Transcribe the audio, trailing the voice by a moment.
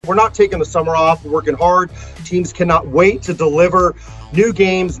We're not taking the summer off. We're working hard. Teams cannot wait to deliver new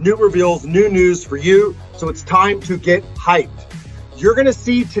games, new reveals, new news for you. So it's time to get hyped. You're going to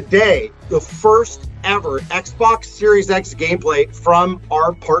see today the first ever Xbox Series X gameplay from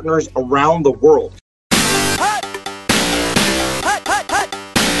our partners around the world.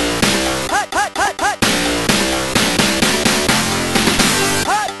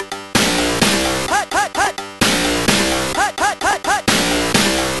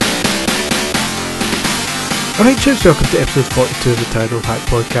 Alright, cheers, welcome to episode 42 of the Title Hack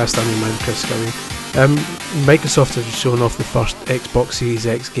Podcast. I'm your man, Chris Scully. Microsoft have shown off the first Xbox Series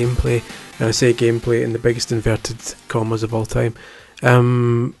X gameplay, and I say gameplay in the biggest inverted commas of all time.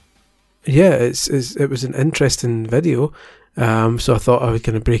 It was an interesting video, so I thought I would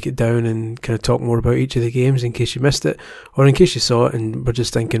kind of break it down and kind of talk more about each of the games in case you missed it, or in case you saw it and were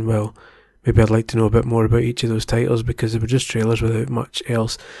just thinking, well, maybe I'd like to know a bit more about each of those titles because they were just trailers without much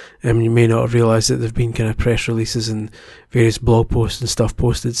else. You may not have realised that there have been kind of press releases and various blog posts and stuff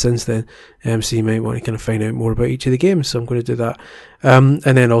posted since then. So you might want to kind of find out more about each of the games. So I'm going to do that. And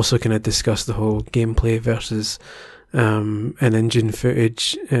then also kind of discuss the whole gameplay versus an engine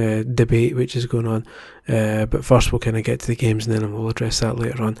footage debate which is going on. But first we'll kind of get to the games and then we'll address that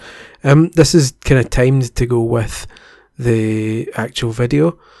later on. This is kind of timed to go with the actual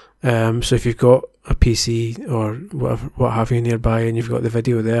video. So if you've got a PC or what have you nearby and you've got the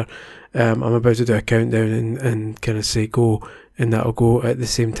video there, I'm about to do a countdown and kind of say go, and that'll go at the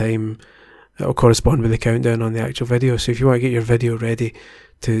same time. That'll correspond with the countdown on the actual video. So if you want to get your video ready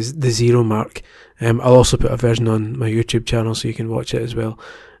to the 0 mark, I'll also put a version on my YouTube channel so you can watch it as well.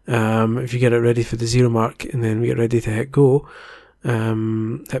 If you get it ready for the 0 mark and then we get ready to hit go,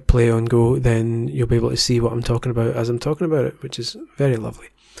 hit play on go, then you'll be able to see what I'm talking about as I'm talking about it, which is very lovely.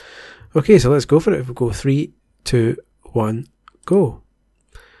 Okay, so let's go for it. We'll go 3, 2, 1, go.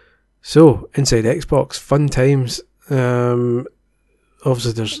 So, inside Xbox, fun times.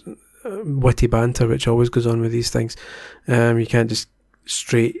 Obviously there's witty banter, which always goes on with these things. You can't just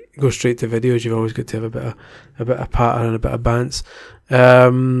go straight to videos. You've always got to have a bit of patter and a bit of bants.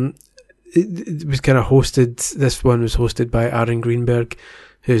 It was kind of hosted. This one was hosted by Aaron Greenberg,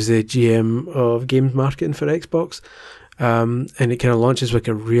 who's the GM of games marketing for Xbox. And it kind of launches like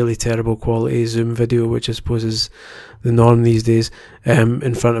a really terrible quality Zoom video, which I suppose is the norm these days,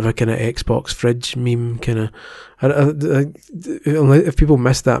 in front of a kind of Xbox fridge meme kind of. If people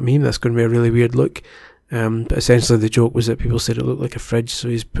missed that meme, that's going to be a really weird look. But essentially the joke was that people said it looked like a fridge, so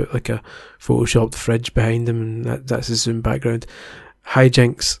he's put like a photoshopped fridge behind him, and that's his Zoom background.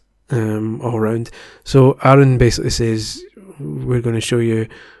 Hijinks all around. So Aaron basically says, we're going to show you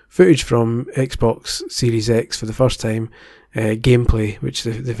footage from Xbox Series X for the first time, gameplay, which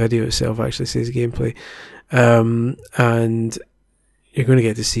the video itself actually says gameplay, and you're going to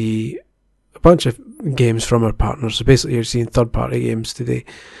get to see a bunch of games from our partners. So basically you're seeing third-party games today,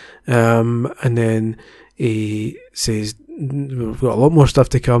 and then he says we've got a lot more stuff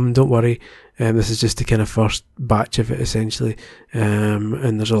to come, don't worry, this is just the kind of first batch of it essentially,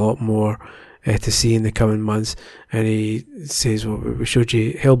 and there's a lot more to see in the coming months. And he says, well, we showed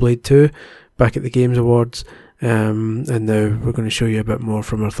you Hellblade 2 back at the Games Awards, and now we're going to show you a bit more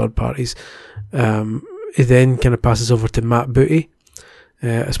from our third parties. He then kind of passes over to Matt Booty.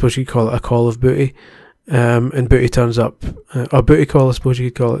 I suppose you could call it a call of Booty. And Booty turns up, or Booty call, I suppose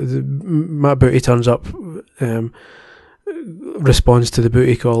you could call it. Matt Booty turns up, responds to the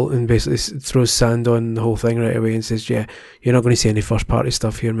Booty call and basically throws sand on the whole thing right away and says, yeah, you're not going to see any first party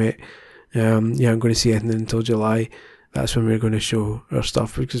stuff here, mate. You aren't going to see anything until July. That's when we're going to show our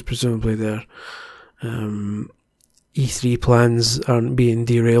stuff, because presumably their E3 plans aren't being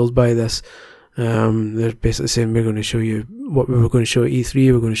derailed by this. They're basically saying we're going to show you what we were going to show at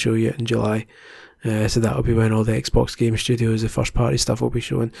E3, we're going to show you it in July. So that'll be when all the Xbox Game Studios, the first party stuff will be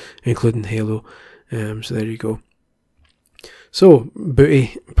showing, including Halo. So there you go. So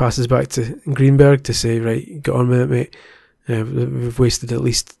Booty passes back to Greenberg to say, right, get on with it, mate. We've wasted at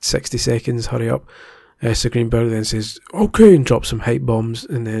least 60 seconds, hurry up. So Greenberg then says, okay, and drops some hype bombs,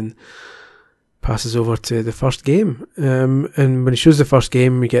 and then passes over to the first game. And when he shows the first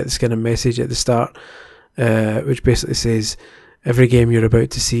game, we get this kind of message at the start, which basically says, every game you're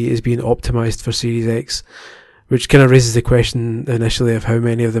about to see is being optimized for Series X, which kind of raises the question initially of how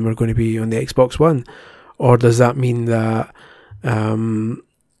many of them are going to be on the Xbox One. Or does that mean that, is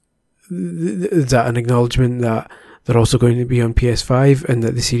that an acknowledgement that they're also going to be on PS5 and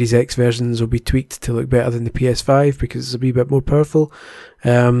that the Series X versions will be tweaked to look better than the PS5 because it's a wee bit more powerful?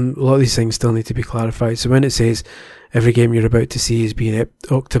 A lot of these things still need to be clarified. So when it says every game you're about to see is being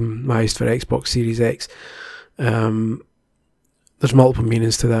optimized for Xbox Series X, there's multiple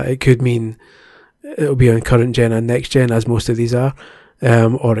meanings to that. It could mean it'll be on current gen and next gen, as most of these are,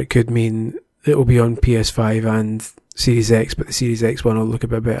 or it could mean it'll be on PS5 and Series X, but the Series X one will look a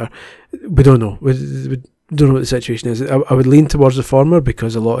bit better. We don't know. We don't know what the situation is. I would lean towards the former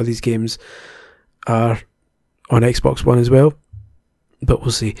because a lot of these games are on Xbox One as well, but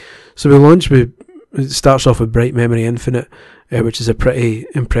we'll see. So we launch with, it starts off with Bright Memory Infinite, which is a pretty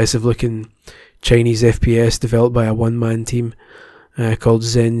impressive looking Chinese FPS developed by a one-man team called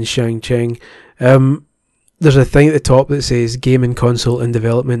Zen Shangcheng. There's a thing at the top that says game and console in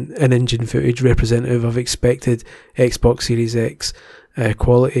development, in-engine footage representative of expected Xbox Series X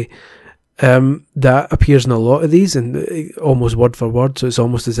quality. That appears in a lot of these, and almost word for word, so it's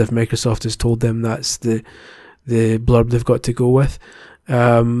almost as if Microsoft has told them that's the blurb they've got to go with.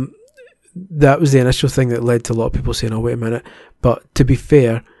 That was the initial thing that led to a lot of people saying, oh, wait a minute. But to be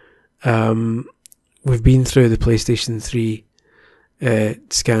fair, we've been through the PlayStation 3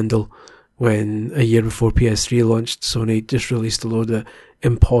 scandal when a year before PS3 launched, Sony just released a load of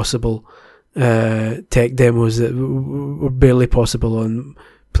impossible tech demos that were barely possible on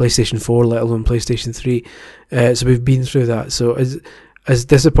PlayStation 4, let alone PlayStation 3. So we've been through that. So as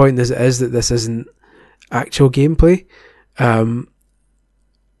disappointing as it is that this isn't actual gameplay, I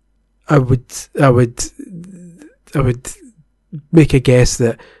would make a guess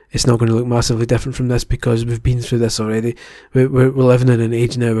that it's not going to look massively different from this because we've been through this already. We're living in an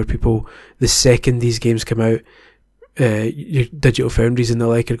age now where people, the second these games come out, your digital foundries and the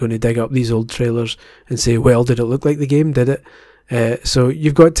like are going to dig up these old trailers and say, well, did it look like the game? Did it? So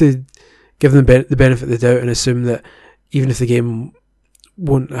you've got to give them the benefit of the doubt and assume that even if the game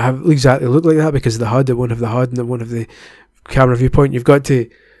won't have exactly look like that because of the HUD, it won't have the HUD and it won't have the camera viewpoint. You've got to,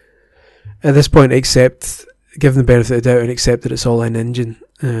 at this point, give them the benefit of the doubt and accept that it's all in engine,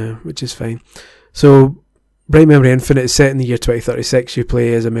 which is fine. So, Bright Memory Infinite is set in the year 2036. You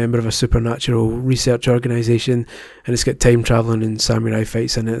play as a member of a supernatural research organisation, and it's got time travelling and samurai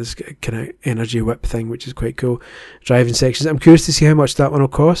fights in it. It's got a kind of energy whip thing, which is quite cool. Driving sections. I'm curious to see how much that one will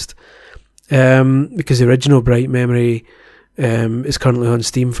cost, because the original Bright Memory is currently on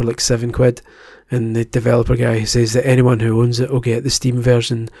Steam for like £7, and the developer guy says that anyone who owns it will get the Steam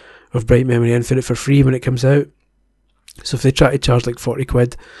version of Bright Memory Infinite for free when it comes out. So if they try to charge like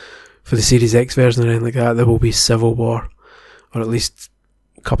 £40 for the Series X version or anything like that, there will be civil war, or at least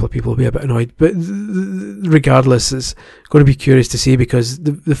a couple of people will be a bit annoyed. But regardless, it's going to be curious to see because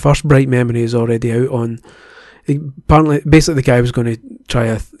the first Bright Memory is already out on. Apparently, basically, the guy was going to try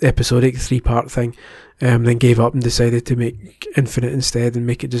a episodic 3-part thing, then gave up and decided to make Infinite instead and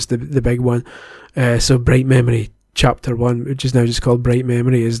make it just the big one. So Bright Memory Chapter 1, which is now just called Bright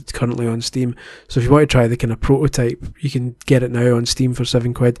Memory, is currently on Steam. So if you want to try the kind of prototype, you can get it now on Steam for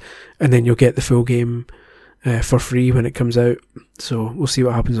 £7, and then you'll get the full game for free when it comes out. So we'll see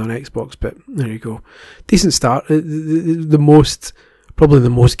what happens on Xbox, but there you go. Decent start. Probably the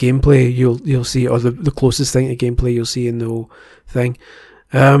most gameplay you'll see, or the closest thing to gameplay you'll see in the whole thing.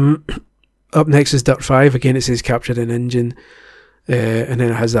 Up next is Dirt 5. Again, it says captured in engine, and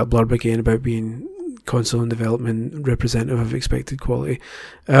then it has that blurb again about being console and development representative of expected quality.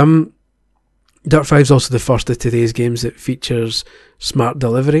 Dirt 5 is also the first of today's games that features smart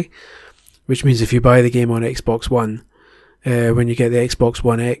delivery, which means if you buy the game on Xbox One, when you get the Xbox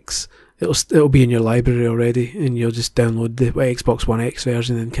One X, it'll be in your library already, and you'll just download the Xbox One X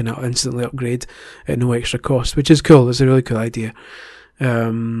version and can instantly upgrade at no extra cost, which is cool. It's a really cool idea.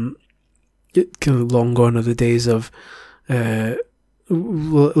 Kind of long gone are the days of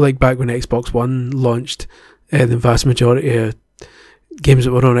like back when Xbox One launched, the vast majority of games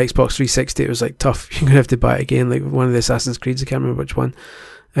that were on Xbox 360, it was like tough. You're going to have to buy it again, like one of the Assassin's Creeds, I can't remember which one.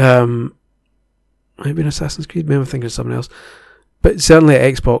 Might have been Assassin's Creed, maybe I'm thinking of something else. But certainly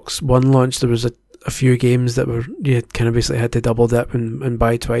at Xbox One launch, there was a few games that were, you kind of basically had to double dip and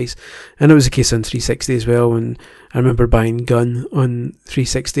buy twice. And it was the case on 360 as well, when I remember buying Gun on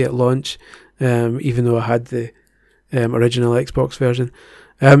 360 at launch, even though I had the original Xbox version.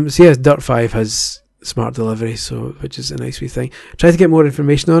 So yeah, Dirt 5 has smart delivery, which is a nice wee thing. Tried to get more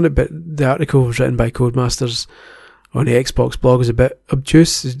information on it, but the article was written by Codemasters on the Xbox blog is a bit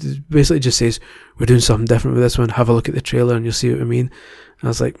obtuse. It basically just says, we're doing something different with this one, have a look at the trailer and you'll see what I mean. And I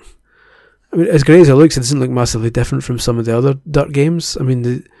was like, as great as it looks, it doesn't look massively different from some of the other Dirt games. I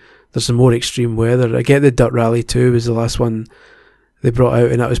mean, there's some more extreme weather. I get the Dirt Rally 2 was the last one they brought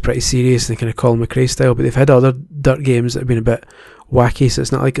out, and that was pretty serious and kind of Colin McRae style, but they've had other Dirt games that have been a bit wacky, so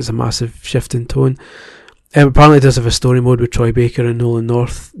it's not like it's a massive shift in tone. Apparently it does have a story mode with Troy Baker and Nolan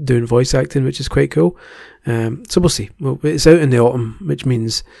North doing voice acting, which is quite cool. So we'll see. Well, it's out in the autumn, which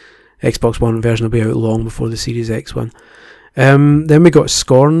means Xbox One version will be out long before the Series X one. Then we got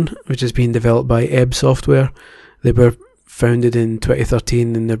Scorn, which is being developed by Ebb Software. They were founded in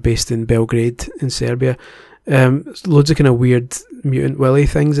 2013 and they're based in Belgrade in Serbia. Loads of kind of weird Mutant Willy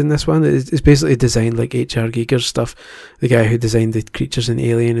things in this one. It's basically designed like H.R. Giger's stuff, the guy who designed the creatures in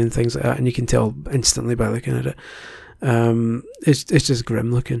Alien and things like that, and you can tell instantly by looking at it. It's just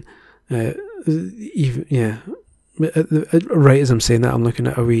grim looking. Right as I'm saying that, I'm looking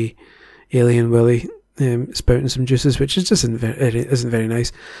at a wee Alien Willy spouting some juices, which is just isn't very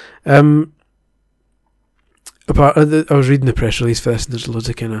nice. I was reading the press release for this, and there's loads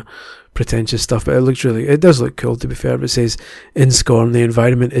of kind of pretentious stuff, but it does look cool, to be fair. But it says, in Scorn, the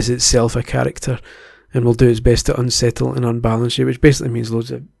environment is itself a character and will do its best to unsettle and unbalance you, which basically means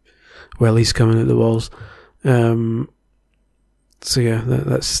loads of wellies coming at the walls. So yeah,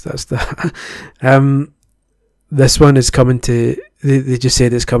 that's that. This one is coming to, they just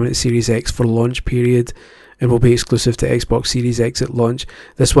said it's coming to Series X for launch period and will be exclusive to Xbox Series X at launch.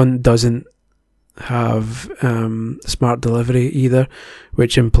 This one doesn't have smart delivery either,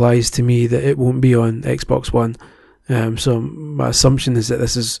 which implies to me that it won't be on Xbox One. So my assumption is that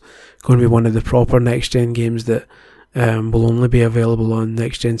this is going to be one of the proper next-gen games that will only be available on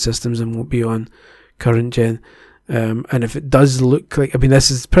next-gen systems and won't be on current-gen. And if it does look like, I mean,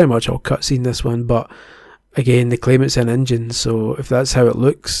 this is pretty much all cutscene, this one, but again, they claim it's an engine, so if that's how it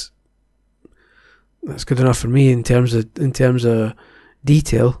looks, that's good enough for me in terms of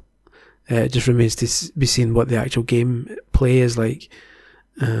detail. It just remains to be seen what the actual game play is like.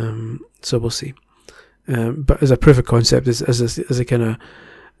 So we'll see. But as a proof of concept, as a kind of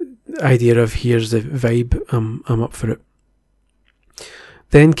idea of here's the vibe, I'm up for it.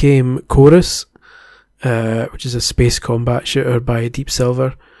 Then came Chorus, which is a space combat shooter by Deep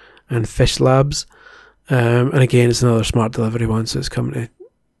Silver and Fish Labs. And again, it's another smart delivery one, so it's coming to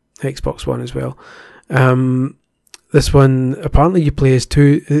Xbox One as well. This one, apparently you play as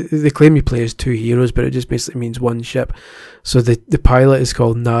they claim you play as two heroes, but it just basically means one ship. So the pilot is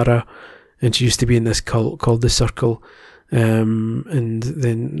called Nara, and she used to be in this cult called the Circle. And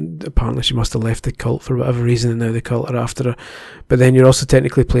then apparently she must have left the cult for whatever reason, and now the cult are after her. But then you're also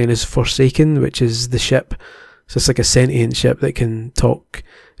technically playing as Forsaken, which is the ship. So it's like a sentient ship that can talk.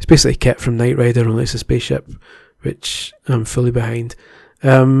 It's basically Kit from Knight Rider, only it's a spaceship, which I'm fully behind.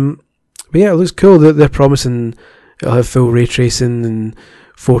 But yeah, it looks cool. They're promising it'll have full ray tracing and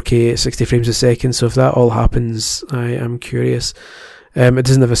 4K at 60 frames a second. So if that all happens, I am curious. It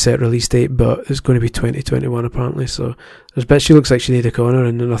doesn't have a set release date, but it's going to be 2021 apparently. So there's bits she looks like Sinead O'Connor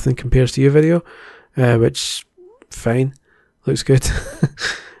and Nothing Compares to You video, which fine, looks good.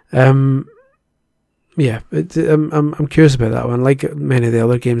 Yeah, I'm curious about that one. Like many of the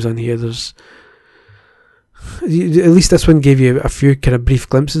other games on here, there's at least this one gave you a few kind of brief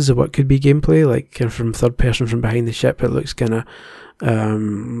glimpses of what could be gameplay, like kind of from third person from behind the ship. It looks kind of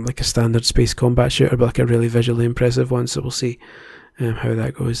like a standard space combat shooter, but like a really visually impressive one. So we'll see how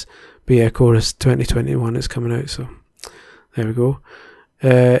that goes. But yeah, Chorus 2021 is coming out, so there we go.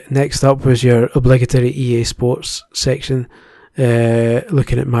 Next up was your obligatory EA Sports section.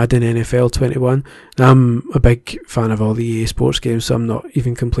 Looking at Madden NFL 21. I'm a big fan of all the EA Sports games, so I'm not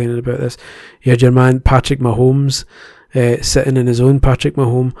even complaining about this. You had your man Patrick Mahomes sitting in his own Patrick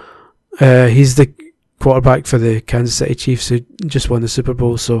Mahomes. He's the quarterback for the Kansas City Chiefs who just won the Super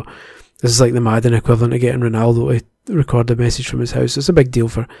Bowl, so this is like the Madden equivalent of getting Ronaldo to record a message from his house. It's a big deal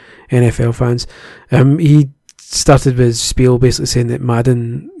for NFL fans. He started with his spiel basically saying that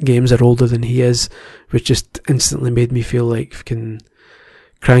Madden games are older than he is, which just instantly made me feel like fucking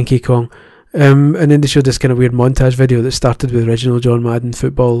Cranky Kong. And then they showed this kind of weird montage video that started with original John Madden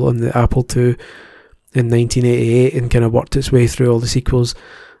football on the Apple II in 1988 and kind of worked its way through all the sequels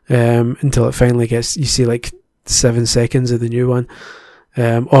until it finally gets, you see like 7 seconds of the new one.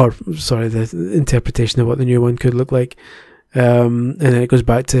 The interpretation of what the new one could look like. And then it goes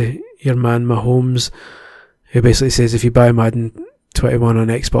back to your man Mahomes, who basically says if you buy Madden 21 on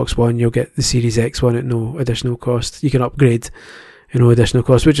Xbox One, you'll get the Series X one at no additional cost. You can upgrade at no additional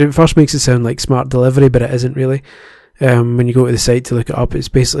cost, which at first makes it sound like smart delivery, but it isn't really. When you go to the site to look it up, it's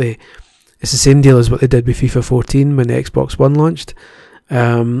the same deal as what they did with FIFA 14 when the Xbox One launched,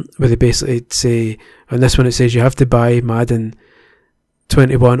 where they basically say, on this one it says you have to buy Madden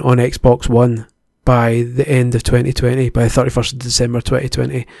 21 on Xbox One by the end of 2020, by the 31st of December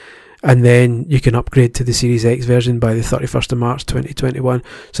 2020. And then you can upgrade to the Series X version by the 31st of March 2021.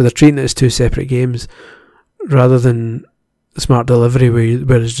 So they're treating it as two separate games rather than smart delivery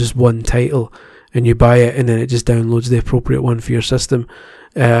where it's just one title and you buy it and then it just downloads the appropriate one for your system.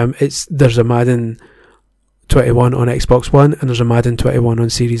 There's a Madden 21 on Xbox One and there's a Madden 21 on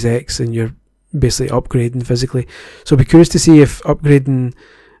Series X, and you're basically upgrading physically. So I'll be curious to see if upgrading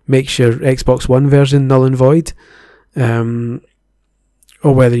makes your Xbox One version null and void, or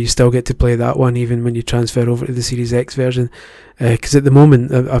whether you still get to play that one even when you transfer over to the Series X version. Because at the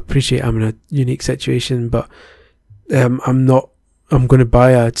moment, I appreciate I'm in a unique situation, but I'm going to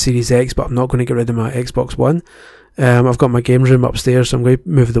buy a Series X, but I'm not going to get rid of my Xbox One. I've got my games room upstairs, so I'm going to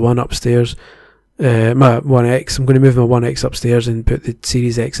move the one upstairs. My One X, I'm going to move my One X upstairs and put the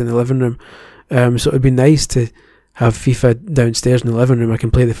Series X in the living room. So it would be nice to have FIFA downstairs in the living room. I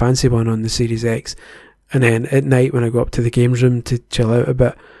can play the fancy one on the Series X, and then at night when I go up to the games room to chill out a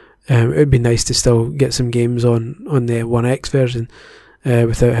bit, it would be nice to still get some games on the One X version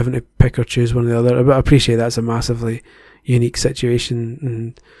without having to pick or choose one or the other. But I appreciate that's a massively unique situation,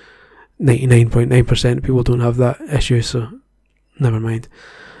 and 99.9% of people don't have that issue, so never mind.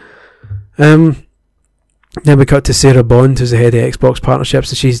 Then we cut to Sarah Bond, who's the head of Xbox partnerships,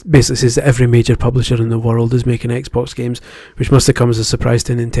 and she basically says that every major publisher in the world is making Xbox games, which must have come as a surprise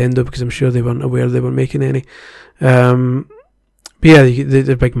to Nintendo, because I'm sure they weren't aware they were making any. But yeah,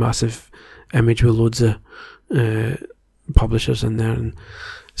 the big massive image with loads of publishers in there, and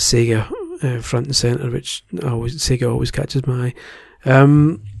Sega front and centre, which Sega always catches my eye.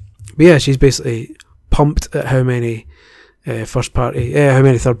 But yeah, she's basically pumped at how many third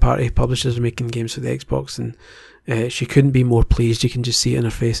party publishers are making games for the Xbox, and she couldn't be more pleased. You can just see it in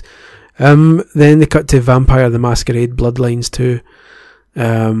her face. Then they cut to Vampire the Masquerade Bloodlines 2,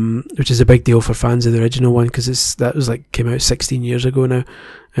 which is a big deal for fans of the original one, because that came out 16 years ago now,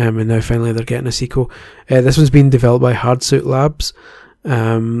 and now finally they're getting a sequel. This one's been developed by Hardsuit Labs,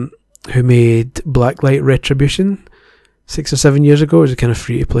 who made Blacklight Retribution 6 or 7 years ago. It was a kind of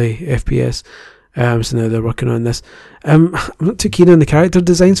free to play FPS. So now they're working on this. I'm not too keen on the character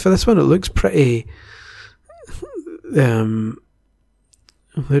designs for this one. It looks pretty. Without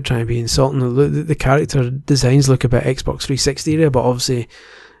trying to be insulting, the character designs look a bit Xbox 360 area, but obviously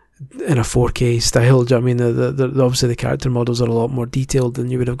in a 4K style. Do you know what I mean? Obviously the character models are a lot more detailed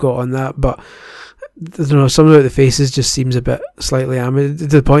than you would have got on that, but I don't know, something about the faces just seems a bit slightly to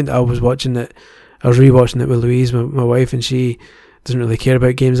the point that I was rewatching it with Louise, my wife, and she doesn't really care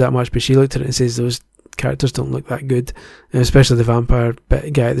about games that much, but she looked at it and says those characters don't look that good, and especially the vampire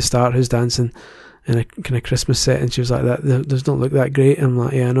guy at the start who's dancing in a kind of Christmas set, and she was like, those don't look that great. And I'm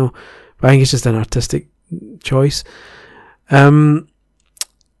like, yeah, I know, but I think it's just an artistic choice. So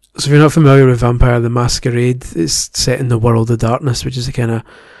if you're not familiar with Vampire the Masquerade, it's set in the World of Darkness, which is a kind of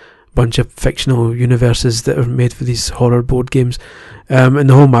bunch of fictional universes that are made for these horror board games, and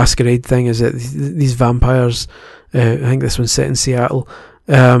the whole Masquerade thing is that these vampires, I think this one's set in Seattle,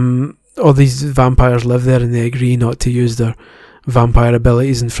 all these vampires live there, and they agree not to use their vampire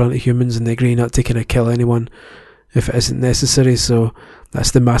abilities in front of humans, and they agree not to kind of kill anyone if it isn't necessary. So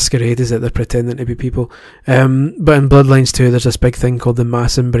that's the Masquerade, is that they're pretending to be people. But in Bloodlines 2 there's this big thing called the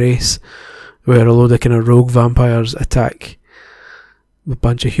Mass Embrace, where a load of kind of rogue vampires attack a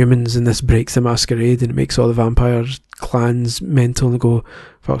bunch of humans, and this breaks the Masquerade, and it makes all the vampire clans mental and go,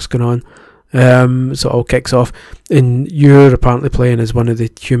 what's going on? So it all kicks off, and you're apparently playing as one of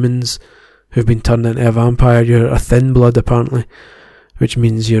the humans who've been turned into a vampire. You're a thin blood apparently, which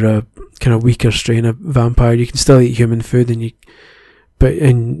means you're a kind of weaker strain of vampire. You can still eat human food, and you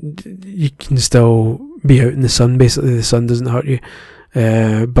can still be out in the sun. Basically, the sun doesn't hurt you.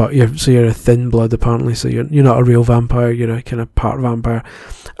 But you're a thin blood apparently. So you're not a real vampire. You're a kind of part vampire.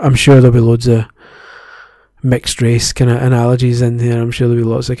 I'm sure there'll be loads of mixed race kind of analogies in here. I'm sure there'll be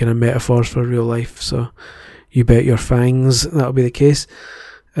lots of kind of metaphors for real life. So you bet your fangs that'll be the case.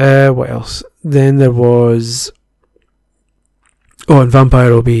 What else? Then there was. Oh, and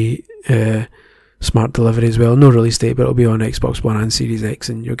Vampire will be smart delivery as well. No release date, but it'll be on Xbox One and Series X,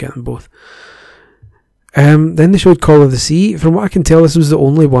 and you'll get them both. Then they showed Call of the Sea. From what I can tell, this was the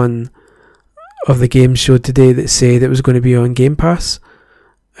only one of the games showed today that said it was going to be on Game Pass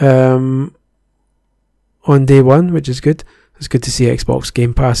on day one, which is good. It's good to see Xbox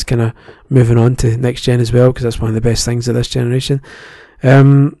Game Pass kind of moving on to next gen as well, because that's one of the best things of this generation.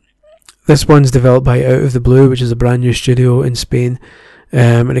 This one's developed by Out of the Blue, which is a brand new studio in Spain,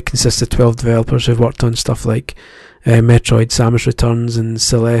 and it consists of 12 developers who've worked on stuff like Metroid, Samus Returns, and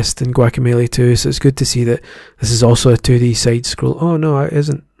Celeste, and Guacamelee 2. So it's good to see that this is also a 2D side scroll. Oh no, it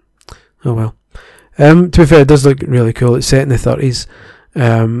isn't. Oh well. To be fair, it does look really cool. It's set in the 30s,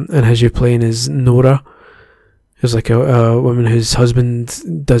 and as you're playing as Nora, who's like a woman whose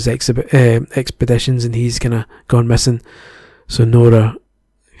husband does expeditions, and he's kind of gone missing. So Nora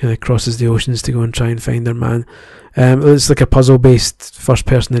kind of crosses the oceans to go and try and find her man. It's like a puzzle-based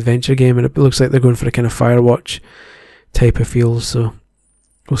first-person adventure game, and it looks like they're going for a kind of Firewatch type of feel. So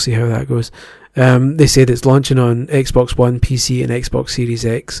we'll see how that goes. They said it's launching on Xbox One, PC, and Xbox Series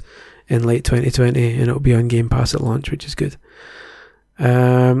X in late 2020, and it'll be on Game Pass at launch, which is good.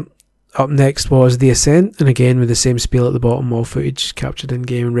 Up next was The Ascent, and again with the same spiel at the bottom, all footage captured in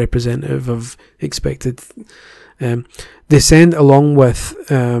game and representative of expected. The Ascent, along with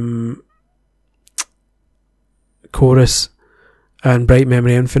Chorus and Bright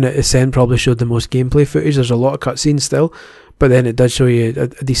Memory Infinite, Ascent probably showed the most gameplay footage. There's a lot of cutscenes still, but then it does show you a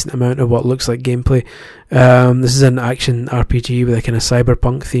decent amount of what looks like gameplay. This is an action RPG with a kind of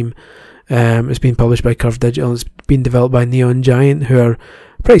cyberpunk theme. It's been published by Curve Digital. It's been developed by Neon Giant, who are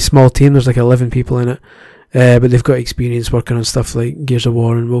a pretty small team. There's like 11 people in it, but they've got experience working on stuff like Gears of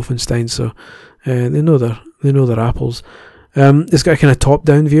War and Wolfenstein, so they know their apples. It's got a kind of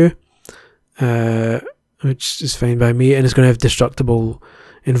top-down view, which is fine by me, and it's going to have destructible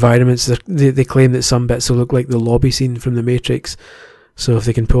environments. They claim that some bits will look like the lobby scene from The Matrix, so if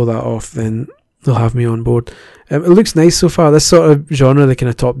they can pull that off, then they'll have me on board. It looks nice so far. This sort of genre, the kind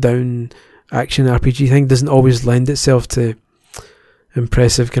of top-down action RPG thing, doesn't always lend itself to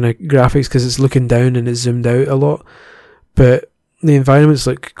impressive kind of graphics because it's looking down and it's zoomed out a lot, but the environments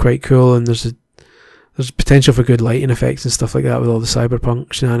look quite cool, and there's potential for good lighting effects and stuff like that with all the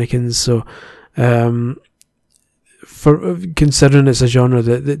cyberpunk shenanigans. So for considering it's a genre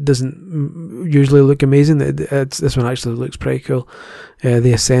that doesn't usually look amazing, this one actually looks pretty cool.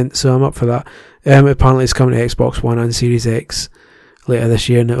 The Ascent, so I'm up for that. Apparently it's coming to Xbox One and Series X later this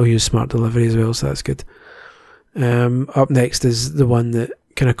year, and it'll use smart delivery as well, so that's good. Up next is the one that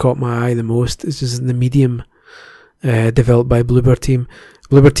kind of caught my eye the most. This is The Medium, developed by Bloober Team.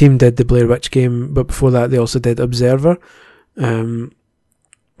 Bloober Team did the Blair Witch game, but before that they also did Observer,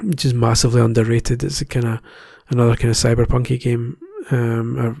 which is massively underrated. It's another kind of cyberpunky game.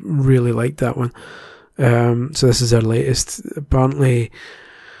 I really liked that one. So this is their latest. Apparently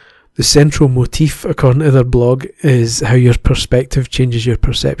the central motif, according to their blog, is how your perspective changes your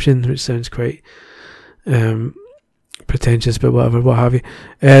perception, which sounds quite pretentious, but whatever, what have you.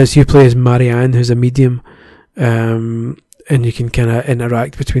 So you play as Marianne, who's a medium, and you can kind of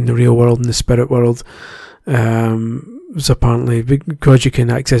interact between the real world and the spirit world. So apparently, because you can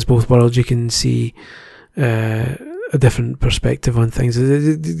access both worlds, you can see a different perspective on things.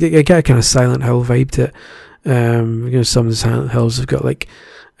 You get a kind of Silent Hill vibe to it. Some of the Silent Hills have got like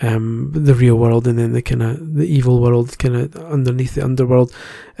the real world and then the evil world kind of underneath the underworld,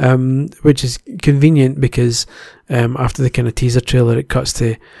 which is convenient because after the kind of teaser trailer it cuts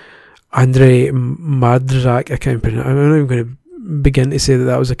to Andrei Mardrak. I'm not even going to begin to say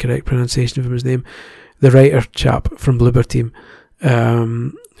that was a correct pronunciation of his name, the writer chap from Bloober Team,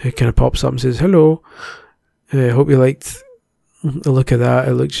 who kind of pops up and says, "Hello, hope you liked the look of that,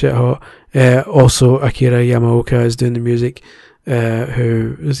 it looked shit hot." Also Akira Yamaoka is doing the music,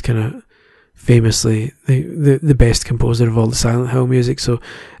 who is kind of famously the best composer of all the Silent Hill music. So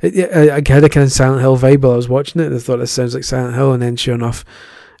I had a kind of Silent Hill vibe while I was watching it, and I thought this sounds like Silent Hill, and then sure enough,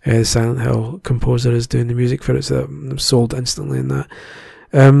 the Silent Hill composer is doing the music for it, so I'm sold instantly in that.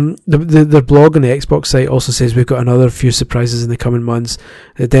 Their blog on the Xbox site also says we've got another few surprises in the coming months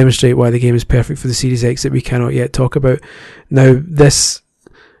that demonstrate why the game is perfect for the Series X that we cannot yet talk about. Now this,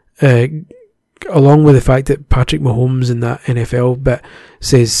 along with the fact that Patrick Mahomes in that NFL bit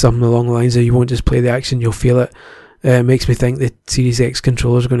says something along the lines of you won't just play the action, you'll feel it, makes me think the Series X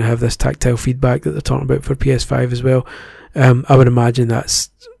controllers are going to have this tactile feedback that they're talking about for PS5 as well. I would imagine that's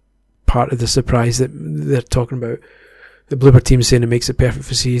part of the surprise that they're talking about. The Bloober Team saying it makes it perfect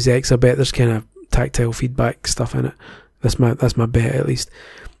for Series X. I bet there's kind of tactile feedback stuff in it. That's my bet at least.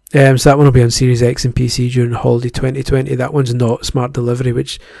 So that one will be on Series X and PC during holiday 2020. That one's not smart delivery,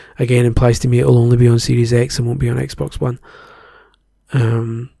 which again implies to me it'll only be on Series X and won't be on Xbox One.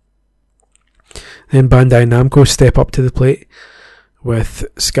 Then Bandai Namco step up to the plate with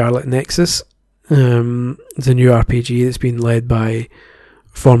Scarlet Nexus. It's a new RPG that's been led by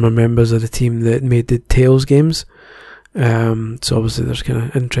former members of the team that made the Tales games. So obviously there's kind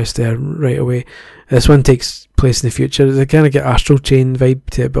of interest there right away. This one takes place in the future. They kind of get Astral Chain vibe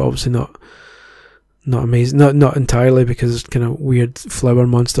to it, but obviously not amazing, not entirely, because there's kind of weird flower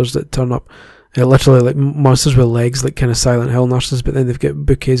monsters that turn up, literally like monsters with legs, like kind of Silent Hill nurses, but then they've got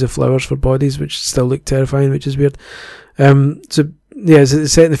bouquets of flowers for bodies, which still look terrifying, which is weird. So yeah,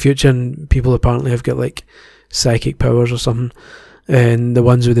 it's set in the future, and people apparently have got like psychic powers or something. And the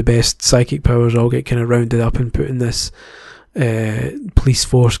ones with the best psychic powers all get kind of rounded up and put in this police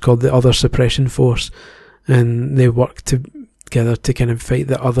force called the Other Suppression Force, and they work together to kind of fight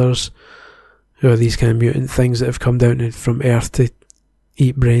the others, who are these kind of mutant things that have come down from Earth to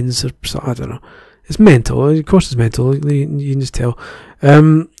eat brains or something. I don't know. It's mental. Of course it's mental. You can just tell.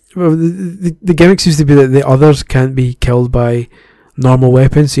 well, the gimmick seems to be that the others can't be killed by normal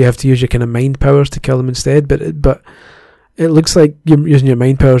weapons, so you have to use your kind of mind powers to kill them instead. But it looks like using your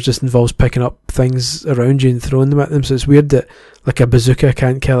mind powers just involves picking up things around you and throwing them at them. So it's weird that like a bazooka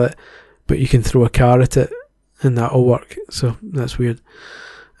can't kill it, but you can throw a car at it and that'll work. So that's weird.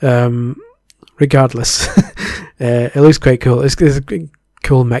 Regardless, it looks quite cool. It's a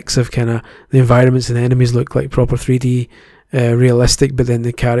cool mix of kind of the environments and the enemies look like proper 3D realistic, but then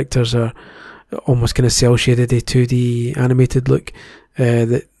the characters are almost kind of cel shaded, a 2D animated look.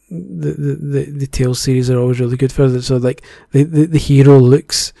 That the Tales series are always really good for it. So like the hero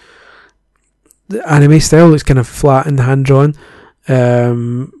looks, the anime style looks kind of flat and hand drawn,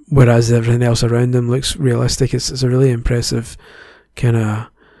 whereas everything else around them looks realistic. It's a really impressive kind of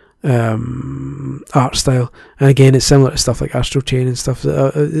art style, and again it's similar to stuff like Astral Chain and stuff.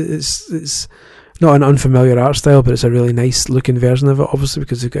 It's not an unfamiliar art style, but it's a really nice looking version of it, obviously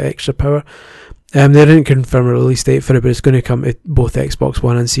because they've got extra power. They didn't confirm a release date for it, but it's going to come to both Xbox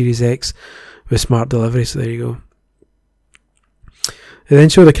One and Series X with smart delivery, so there you go. They then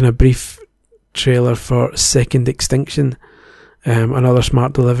showed a kind of brief trailer for Second Extinction, another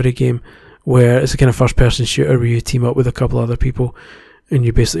smart delivery game where it's a kind of first person shooter where you team up with a couple other people and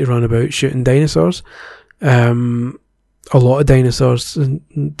you basically run about shooting dinosaurs. A lot of dinosaurs,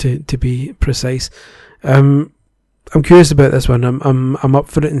 to be precise. I'm curious about this one. I'm up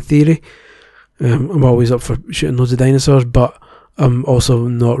for it in theory. I'm always up for shooting loads of dinosaurs, but I'm also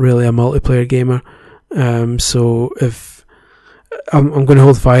not really a multiplayer gamer. So if I'm going to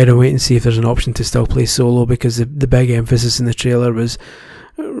hold fire and wait and see if there's an option to still play solo, because the big emphasis in the trailer was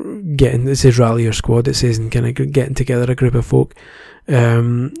it says rally your squad. It says and kind of getting together a group of folk.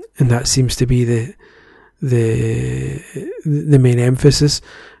 And that seems to be the main emphasis.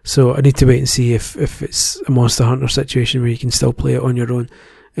 So I need to wait and see if it's a Monster Hunter situation where you can still play it on your own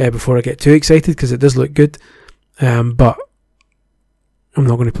before I get too excited, because it does look good. But I'm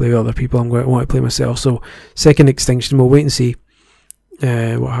not going to play with other people. I want to play myself. So Second Extinction, we'll wait and see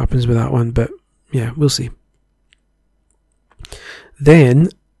what happens with that one. But yeah, we'll see. Then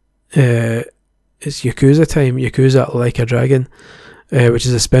it's Yakuza time. Yakuza Like a Dragon, which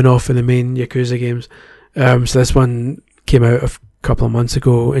is a spin-off in the main Yakuza games. So this one came out a couple of months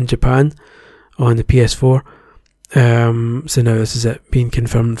ago in Japan on the PS4. So now this is it being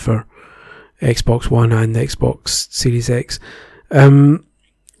confirmed for Xbox One and Xbox Series X.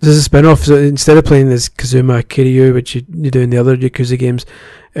 This is a spin-off, so instead of playing as Kazuma Kiryu, which you do in the other Yakuza games,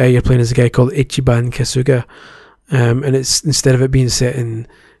 you're playing as a guy called Ichiban Kasuga. And it's, instead of it being set in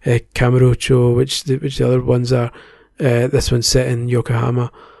Kamurocho, which the other ones are, this one's set in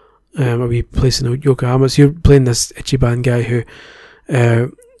Yokohama. A wee place in Yokohama. So you're playing this Ichiban guy who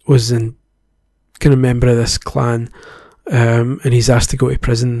was in kind of member of this clan, and he's asked to go to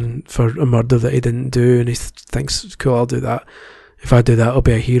prison for a murder that he didn't do, and he thinks, cool, I'll do that. If I do that, I'll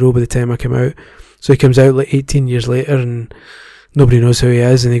be a hero by the time I come out. So he comes out like 18 years later and nobody knows who he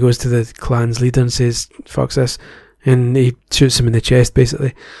is, and he goes to the clan's leader and says, fuck this, and he shoots him in the chest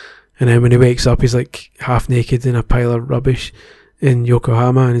basically. And then when he wakes up, he's like half naked in a pile of rubbish in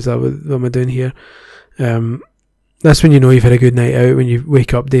Yokohama, and he's like, what am I doing here? That's when you know you've had a good night out, when you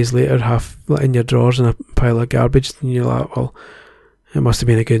wake up days later half in your drawers in a pile of garbage, and you're like, well, it must have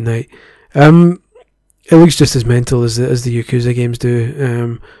been a good night. It looks just as mental as the Yakuza games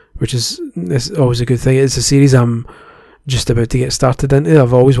do, which is always a good thing. It's a series I'm just about to get started into.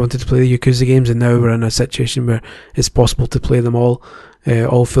 I've always wanted to play the Yakuza games, and now we're in a situation where it's possible to play them all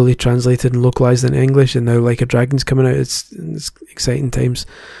fully translated and localized in English, and now Like a Dragon's coming out. It's exciting times.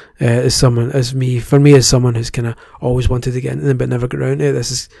 As someone who's kind of always wanted to get into them but never got around to it,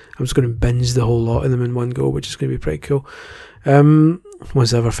 I'm just going to binge the whole lot of them in one go, which is going to be pretty cool.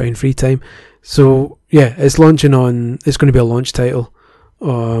 Once I ever find free time. So yeah, it's going to be a launch title,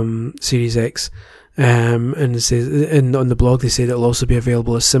 Series X. And it says, and on the blog they said it'll also be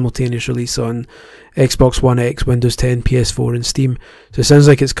available as simultaneous release on Xbox One X, Windows 10, PS4 and Steam. So it sounds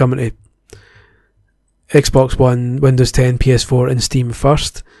like it's coming to Xbox One, Windows 10, PS4 and Steam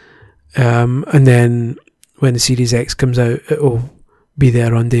first, and then when the Series X comes out, it'll be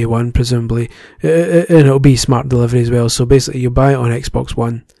there on day one presumably, and it'll be smart delivery as well. So basically you'll buy it on Xbox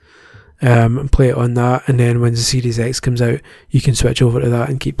One and play it on that, and then when the Series X comes out you can switch over to that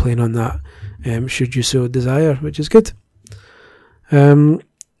and keep playing on that, should you so desire, which is good.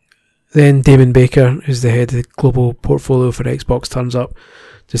 Then Damon Baker, who's the head of the global portfolio for Xbox, turns up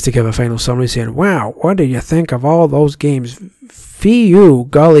just to give a final summary saying, wow, what do you think of all those games? Fee you,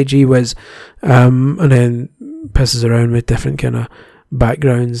 golly gee whiz. And then pisses around with different kind of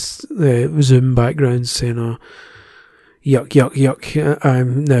backgrounds, Zoom backgrounds, saying, yuck, yuck, yuck,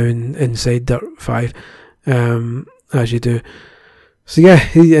 I'm now inside Dirt 5, as you do. So yeah,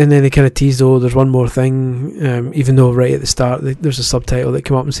 and then they kind of teased, oh, there's one more thing, even though right at the start there's a subtitle that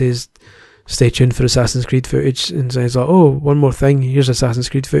came up and says, stay tuned for Assassin's Creed footage, and so it's like, oh, one more thing, here's Assassin's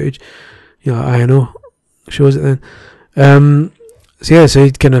Creed footage. You're like, I know, shows it then. So yeah, so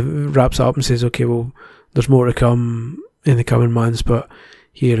he kind of wraps it up and says, okay, well, there's more to come in the coming months, but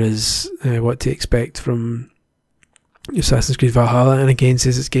here is what to expect from Assassin's Creed Valhalla, and again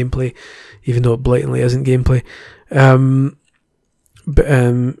says it's gameplay, even though it blatantly isn't gameplay.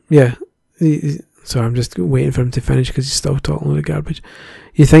 Yeah, sorry, I'm just waiting for him to finish because he's still talking a lot of garbage.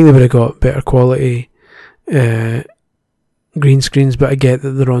 You think they would have got better quality green screens, but I get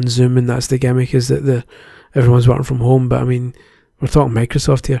that they're on Zoom and that's the gimmick, is that everyone's working from home, but I mean, we're talking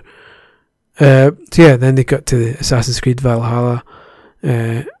Microsoft here. So yeah, then they got to the Assassin's Creed Valhalla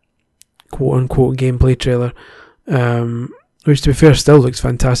quote-unquote gameplay trailer, which to be fair still looks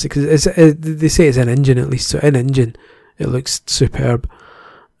fantastic, because they say it's in-engine at least, so in-engine it looks superb.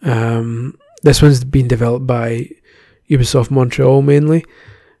 This one's been developed by Ubisoft Montreal mainly,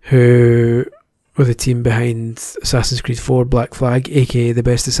 who were the team behind Assassin's Creed 4 Black Flag, aka the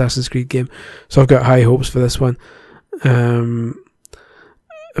best Assassin's Creed game, so I've got high hopes for this one.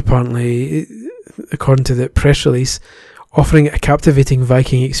 Apparently, according to the press release, offering a captivating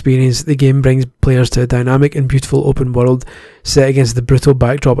Viking experience, the game brings players to a dynamic and beautiful open world set against the brutal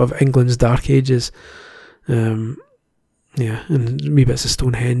backdrop of England's Dark Ages. Yeah, and wee bits of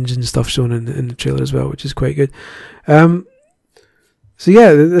Stonehenge and stuff shown in the trailer as well, which is quite good. So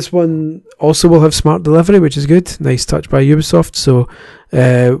yeah, this one also will have smart delivery, which is good. Nice touch by Ubisoft. So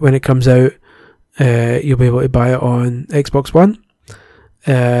when it comes out, you'll be able to buy it on Xbox One,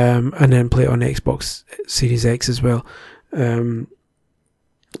 and then play it on Xbox Series X as well.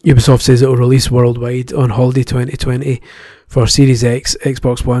 Ubisoft says it will release worldwide on holiday 2020 for Series X,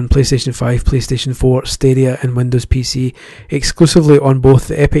 Xbox One, PlayStation 5, PlayStation 4, Stadia and Windows PC, exclusively on both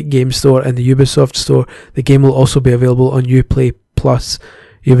the Epic Games Store and the Ubisoft Store. The game will also be available on Uplay Plus,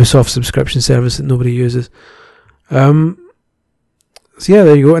 Ubisoft subscription service that nobody uses. So yeah,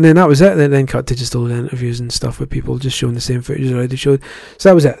 there you go. And then that was it. Then cut to just all the interviews and stuff with people just showing the same footage I already showed. So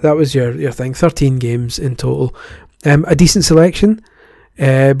that was it. That was your thing. 13 games in total. A decent selection,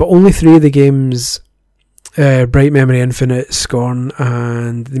 but only 3 of the games, Bright Memory Infinite, Scorn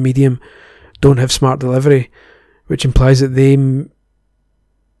and The Medium, don't have smart delivery, which implies that they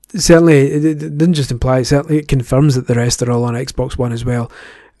certainly, it didn't just imply, it certainly confirms that the rest are all on Xbox One as well,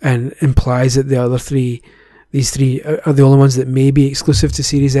 and implies that the other 3, these 3 are the only ones that may be exclusive to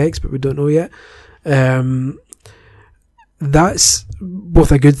Series X, but we don't know yet. That's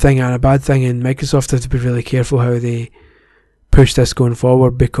both a good thing and a bad thing, and Microsoft have to be really careful how they push this going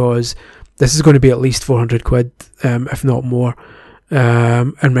forward, because this is going to be at least £400, if not more,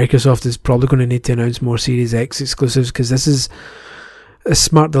 and Microsoft is probably going to need to announce more Series X exclusives, because this is a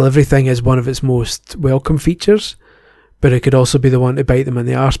smart delivery thing is one of its most welcome features, but it could also be the one to bite them in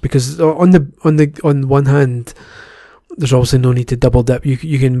the arse, because on one hand, there's obviously no need to double dip.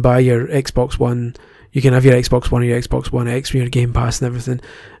 You can buy your Xbox One. You can have your Xbox One or your Xbox One X with your Game Pass and everything.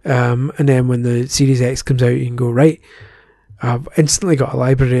 And then when the Series X comes out, you can go, right, I've instantly got a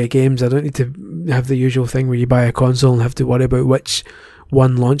library of games. I don't need to have the usual thing where you buy a console and have to worry about which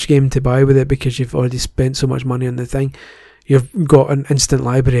one launch game to buy with it, because you've already spent so much money on the thing. You've got an instant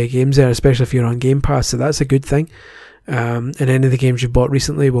library of games there, especially if you're on Game Pass, so that's a good thing. And any of the games you've bought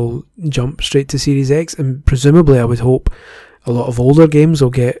recently will jump straight to Series X, and presumably I would hope a lot of older games will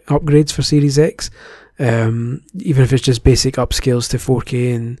get upgrades for Series X. Even if it's just basic upscales to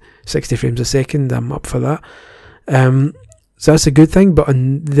 4K and 60 frames a second, I'm up for that. So that's a good thing, but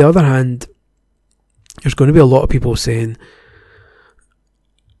on the other hand, there's going to be a lot of people saying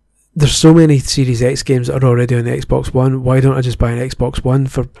there's so many Series X games that are already on the Xbox One, why don't I just buy an Xbox One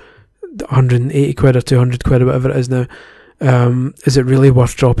for 180 quid or 200 quid or whatever it is now? Is it really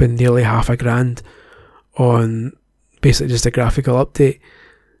worth dropping nearly $5,000 on basically just a graphical update?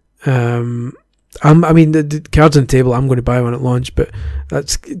 I mean, the cards on the table, I'm going to buy one at launch, but I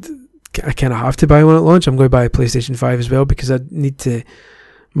kind of have to buy one at launch. I'm going to buy a PlayStation 5 as well, because I need to,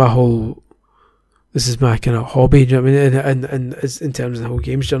 this is my kind of hobby, you know what I mean? And in terms of the whole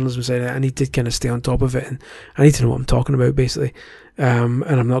games journalism side, I need to kind of stay on top of it, and I need to know what I'm talking about, basically. And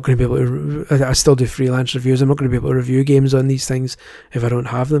I'm not going to be able to, I still do freelance reviews, I'm not going to be able to review games on these things if I don't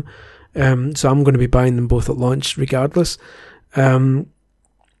have them. So I'm going to be buying them both at launch regardless. But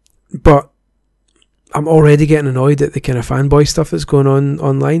I'm already getting annoyed at the kind of fanboy stuff that's going on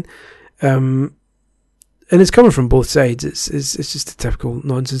online. And it's coming from both sides. It's just a typical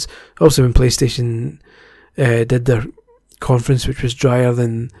nonsense. Also, when PlayStation did their conference, which was drier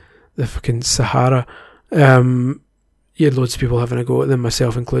than the fucking Sahara. You had loads of people having a go at them,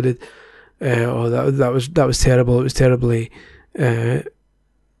 myself included. That was terrible. It was terribly. The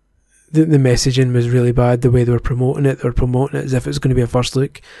messaging was really bad. The way they were promoting it as if it was going to be a first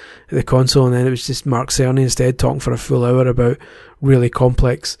look at the console, and then it was just Mark Cerny instead talking for a full hour about really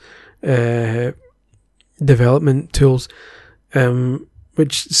complex development tools,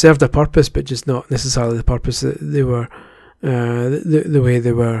 which served a purpose, but just not necessarily the purpose that they were, the way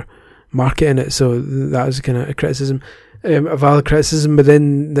they were marketing it. So that was kind of a criticism, a valid criticism. But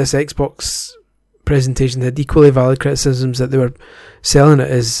then this Xbox presentation had equally valid criticisms that they were selling it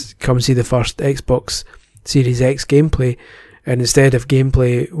as come see the first Xbox Series X gameplay, and instead of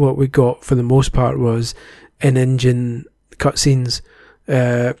gameplay, what we got for the most part was in-engine cutscenes,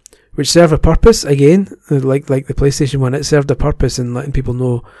 which serve a purpose again, like the PlayStation 1. It served a purpose in letting people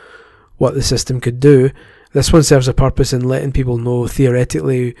know what the system could do. This one serves a purpose in letting people know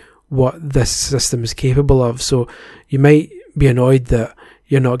theoretically what this system is capable of. So you might be annoyed that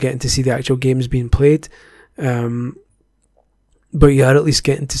you're not getting to see the actual games being played, but you are at least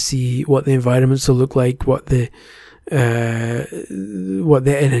getting to see what the environments will look like, what the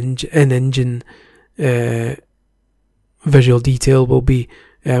in-engine visual detail will be,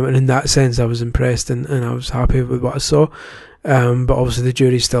 and in that sense I was impressed and I was happy with what I saw, but obviously the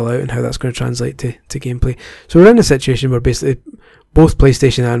jury's still out on how that's going to translate to gameplay. So we're in a situation where basically both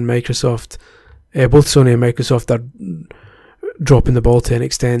PlayStation and Microsoft, both Sony and Microsoft are dropping the ball to an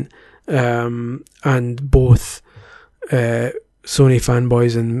extent, and both Sony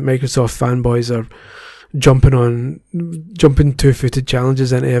fanboys and Microsoft fanboys are jumping two-footed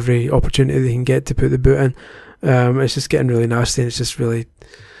challenges into every opportunity they can get to put the boot in. It's just getting really nasty, and it's just really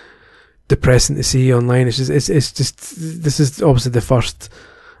depressing to see online. It's just this is obviously the first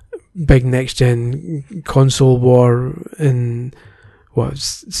big next-gen console war in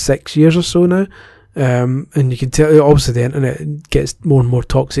 6 years or so now. And you can tell, obviously the internet gets more and more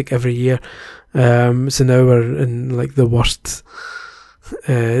toxic every year. So now we're in like the worst.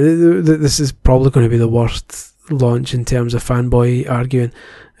 This is probably going to be the worst launch in terms of fanboy arguing.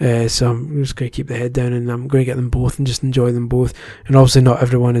 So I'm just going to keep the head down, and I'm going to get them both and just enjoy them both. And obviously not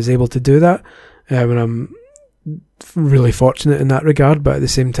everyone is able to do that, and I'm really fortunate in that regard. But at the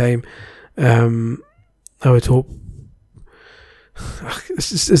same time, I would hope.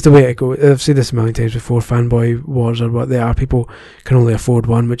 It's the way it goes. I've said this a million times before. Fanboy wars are what they are. People can only afford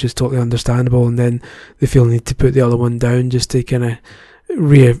one, which is totally understandable, and then they feel the need to put the other one down just to kind of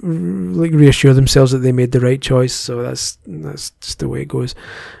reassure themselves that they made the right choice. So that's just the way it goes.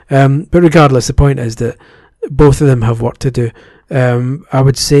 But regardless, the point is that both of them have work to do. I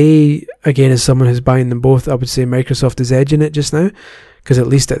would say, again, as someone who's buying them both, I would say Microsoft is edging it just now, because at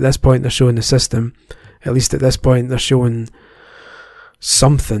least at this point they're showing the system. At least at this point they're showing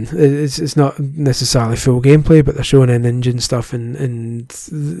something. It's not necessarily full gameplay, but they're showing in-engine stuff and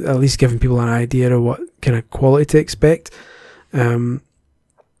at least giving people an idea of what kind of quality to expect.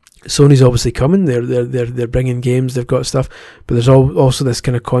 Sony's obviously coming. They're bringing games. They've got stuff, but there's also this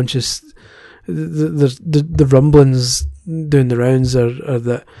kind of conscious. The rumblings doing the rounds are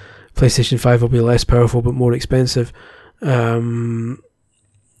that PlayStation 5 will be less powerful but more expensive.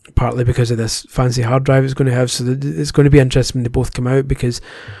 Partly because of this fancy hard drive it's going to have, so it's going to be interesting when they both come out, because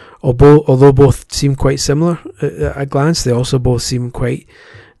although both seem quite similar at a glance, they also both seem quite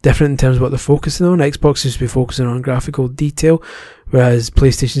different in terms of what they're focusing on. Xbox seems to be focusing on graphical detail, whereas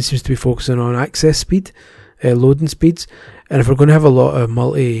PlayStation seems to be focusing on access speed, loading speeds. And if we're going to have a lot of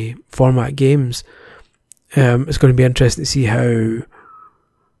multi-format games, it's going to be interesting to see how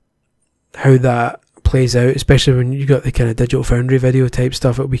that plays out, especially when you got the kind of Digital Foundry video type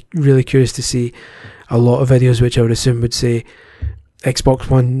stuff. It'll be really curious to see a lot of videos which I would assume would say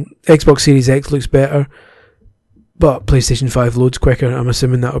Xbox Series X looks better, but PlayStation 5 loads quicker. I'm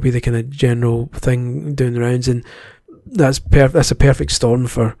assuming that'll be the kind of general thing doing the rounds, and that's a perfect storm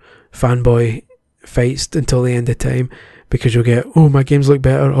for fanboy fights until the end of time, because you'll get, oh, my games look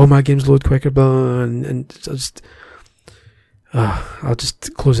better, oh, my games load quicker, blah, blah, blah, and I'll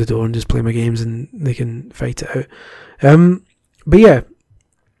just close the door and just play my games and they can fight it out. But yeah,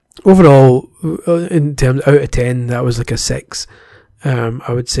 overall, in terms out of 10, that was like a 6.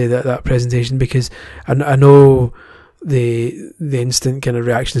 I would say that presentation, because I know the instant kind of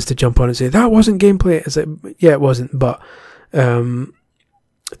reaction is to jump on and say that wasn't gameplay. It's like, yeah, it wasn't, but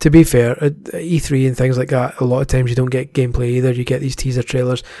to be fair, at E3 and things like that, a lot of times you don't get gameplay either. You get these teaser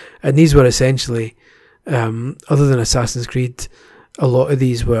trailers, and these were essentially, other than Assassin's Creed, a lot of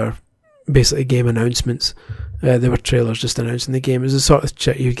these were basically game announcements. They were trailers just announcing the game. It was the sort of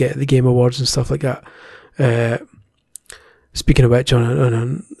shit you get at the Game Awards and stuff like that. speaking of which,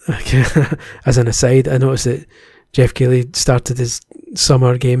 as an aside, I noticed that Jeff Keighley started his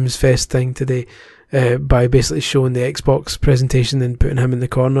Summer Games Fest thing today by basically showing the Xbox presentation and putting him in the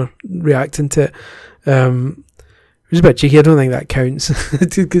corner reacting to it. It was a bit cheeky. I don't think that counts.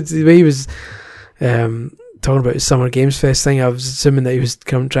 The way he was talking about his Summer Games Fest thing, I was assuming that he was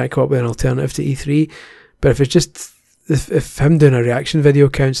trying to come up with an alternative to E3. But if it's just if him doing a reaction video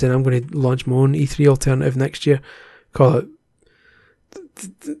counts, then I'm going to launch my own E3 alternative next year. Call it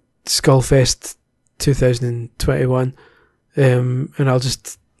Skullfest 2021, and I'll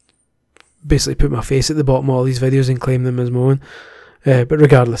just basically put my face at the bottom of all these videos and claim them as my own. But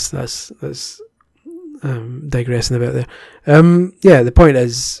regardless, that's digressing a bit there. The point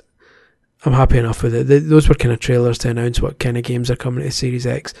is, I'm happy enough with it. Those were kind of trailers to announce what kind of games are coming to Series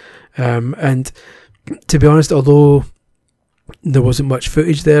X. And to be honest, although there wasn't much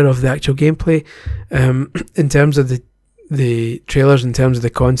footage there of the actual gameplay, in terms of the trailers, in terms of the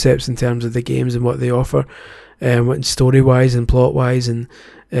concepts, in terms of the games and what they offer, story-wise and plot-wise and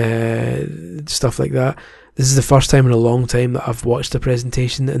stuff like that, this is the first time in a long time that I've watched a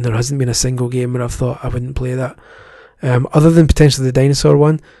presentation and there hasn't been a single game where I've thought I wouldn't play that. Other than potentially the dinosaur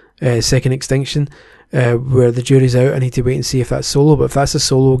one, Second Extinction, where the jury's out. I need to wait and see if that's solo, but if that's a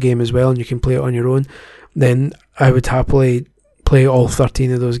solo game as well and you can play it on your own, then I would happily play all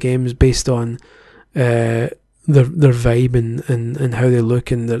 13 of those games based on their vibe and how they look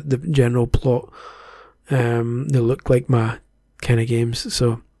and the general plot. They look like my kind of games,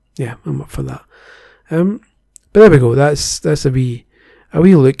 so yeah, I'm up for that. But there we go. That's a wee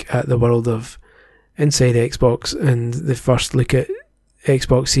look at the world of Inside Xbox and the first look at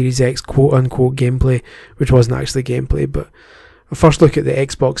Xbox Series X quote unquote gameplay, which wasn't actually gameplay, but a first look at the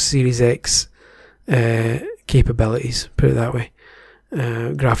Xbox Series X capabilities, put it that way,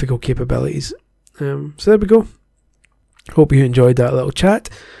 graphical capabilities. So there we go. Hope you enjoyed that little chat.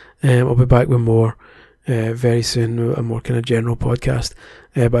 I'll be back with more very soon, a more kind of general podcast,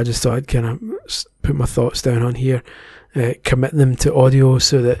 but I just thought I'd kind of put my thoughts down on here, commit them to audio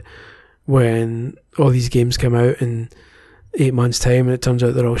so that when all these games come out in 8 months' time and it turns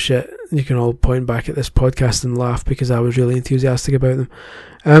out they're all shit, you can all point back at this podcast and laugh because I was really enthusiastic about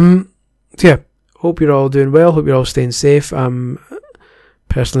them. So yeah, hope you're all doing well, hope you're all staying safe. I'm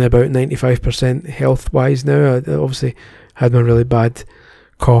personally about 95% health wise now. I obviously had my really bad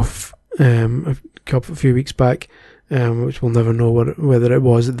cough a few weeks back, which we'll never know whether it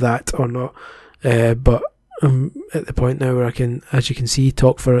was that or not, but I'm at the point now where I can, as you can see,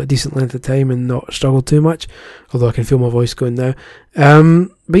 talk for a decent length of time and not struggle too much, although I can feel my voice going now.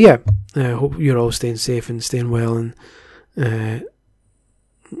 But yeah, I hope you're all staying safe and staying well, and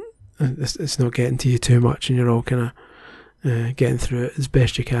it's not getting to you too much and you're all kind of getting through it as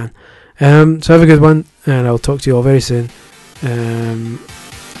best you can. So have a good one, and I'll talk to you all very soon.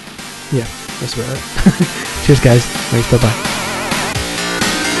 Yeah, that's about it. Cheers guys, thanks, bye bye.